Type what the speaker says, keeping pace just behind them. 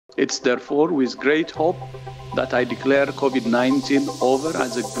It's therefore with great hope that I declare COVID-19 over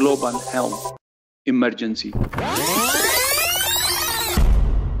as a global health emergency.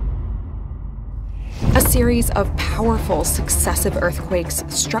 A series of powerful successive earthquakes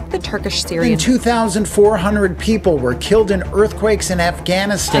struck the Turkish-Syrian. 2,400 people were killed in earthquakes in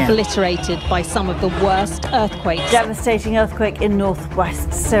Afghanistan. Obliterated by some of the worst earthquakes. Devastating earthquake in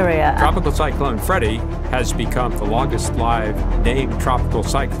northwest Syria. Tropical Cyclone Freddie has become the longest-lived named tropical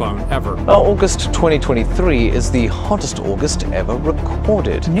cyclone ever. August 2023 is the hottest August ever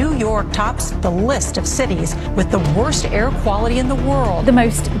recorded. New York tops the list of cities with the worst air quality in the world. The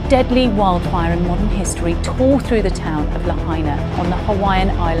most deadly wildfire in modern history tore through the town of Lahaina on the Hawaiian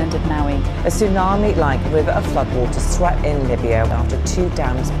island of Maui. A tsunami-like river of floodwaters swept in Libya after 2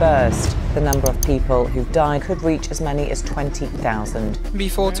 dams burst. The number of people who died could reach as many as 20,000.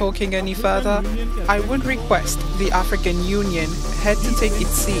 Before talking any further, I would request the African Union head to take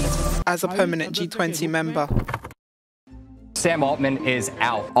its seat as a permanent G20 member. Sam Altman is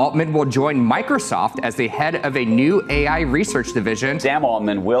out. Altman will join Microsoft as the head of a new AI research division. Sam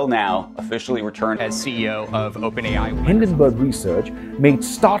Altman will now officially return as CEO of OpenAI. Hindenburg Research made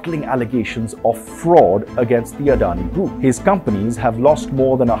startling allegations of fraud against the Adani Group. His companies have lost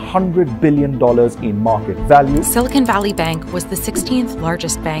more than $100 billion in market value. Silicon Valley Bank was the 16th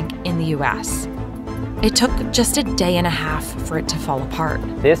largest bank in the U.S. It took just a day and a half for it to fall apart.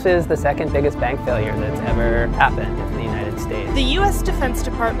 This is the second biggest bank failure that's ever happened in the United States. The U.S. Defense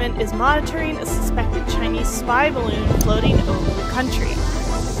Department is monitoring a suspected Chinese spy balloon floating over the country.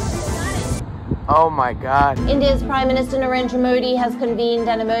 Oh my God. India's Prime Minister Narendra Modi has convened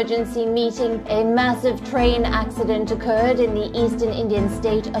an emergency meeting. A massive train accident occurred in the eastern Indian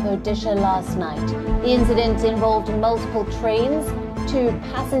state of Odisha last night. The incident involved multiple trains, 2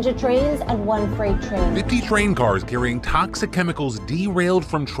 passenger trains and 1 freight train. 50 train cars carrying toxic chemicals derailed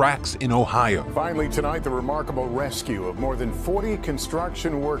from tracks in Ohio. Finally tonight, the remarkable rescue of more than 40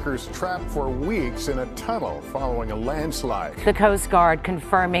 construction workers trapped for weeks in a tunnel following a landslide. The Coast Guard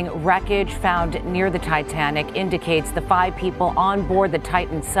confirming wreckage found near the Titanic indicates the 5 people on board the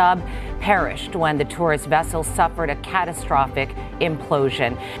Titan sub perished when the tourist vessel suffered a catastrophic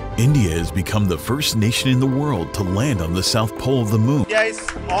implosion. India has become the first nation in the world to land on the south pole of the moon. India is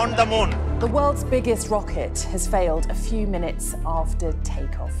on the moon. The world's biggest rocket has failed a few minutes after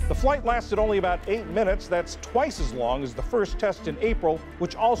takeoff. The flight lasted only about 8 minutes. That's twice as long as the first test in April,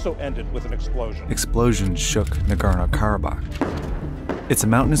 which also ended with an explosion. Explosions shook Nagorno-Karabakh. It's a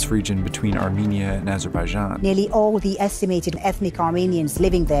mountainous region between Armenia and Azerbaijan. Nearly all the estimated ethnic Armenians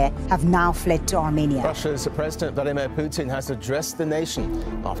living there have now fled to Armenia. Russia's President Vladimir Putin has addressed the nation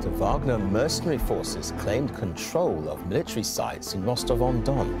after Wagner mercenary forces claimed control of military sites in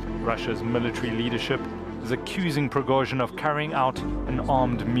Rostov-on-Don. Russia's military leadership is accusing Prigozhin of carrying out an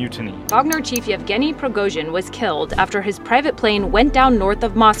armed mutiny. Wagner chief Yevgeny Prigozhin was killed after his private plane went down north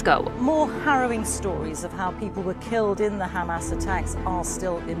of Moscow. More harrowing stories of how people were killed in the Hamas attacks are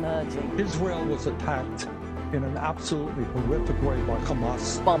still emerging. Israel was attacked in an absolutely horrific way by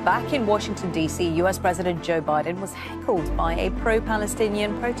Hamas. While back in Washington, D.C., U.S. President Joe Biden was heckled by a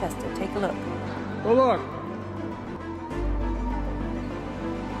pro-Palestinian protester. Take a look. Oh, look.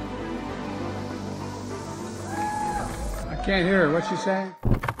 Can't hear her. What's she saying?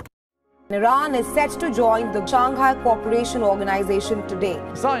 Iran is set to join the Shanghai Cooperation Organization today.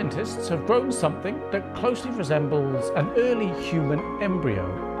 Scientists have grown something that closely resembles an early human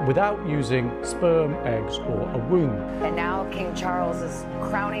embryo without using sperm, eggs, or a womb. And now King Charles's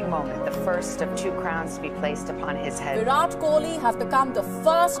crowning moment, the first of 2 crowns to be placed upon his head. Virat Kohli has become the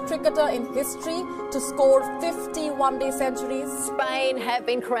first cricketer in history to score 50 one-day centuries. Spain have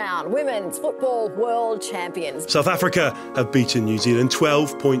been crowned Women's Football World Champions. South Africa have beaten New Zealand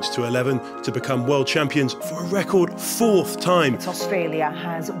 12 points to 11 to become world champions for a record 4th time. Australia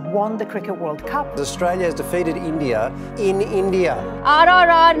has won the Cricket World Cup. Australia has defeated India in India.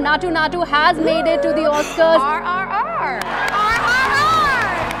 RRR, Natu Natu has made it to the Oscars. RRR!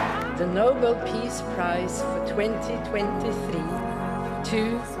 RRR! The Nobel Peace Prize for 2023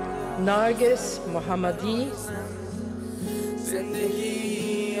 to Narges Mohammadi.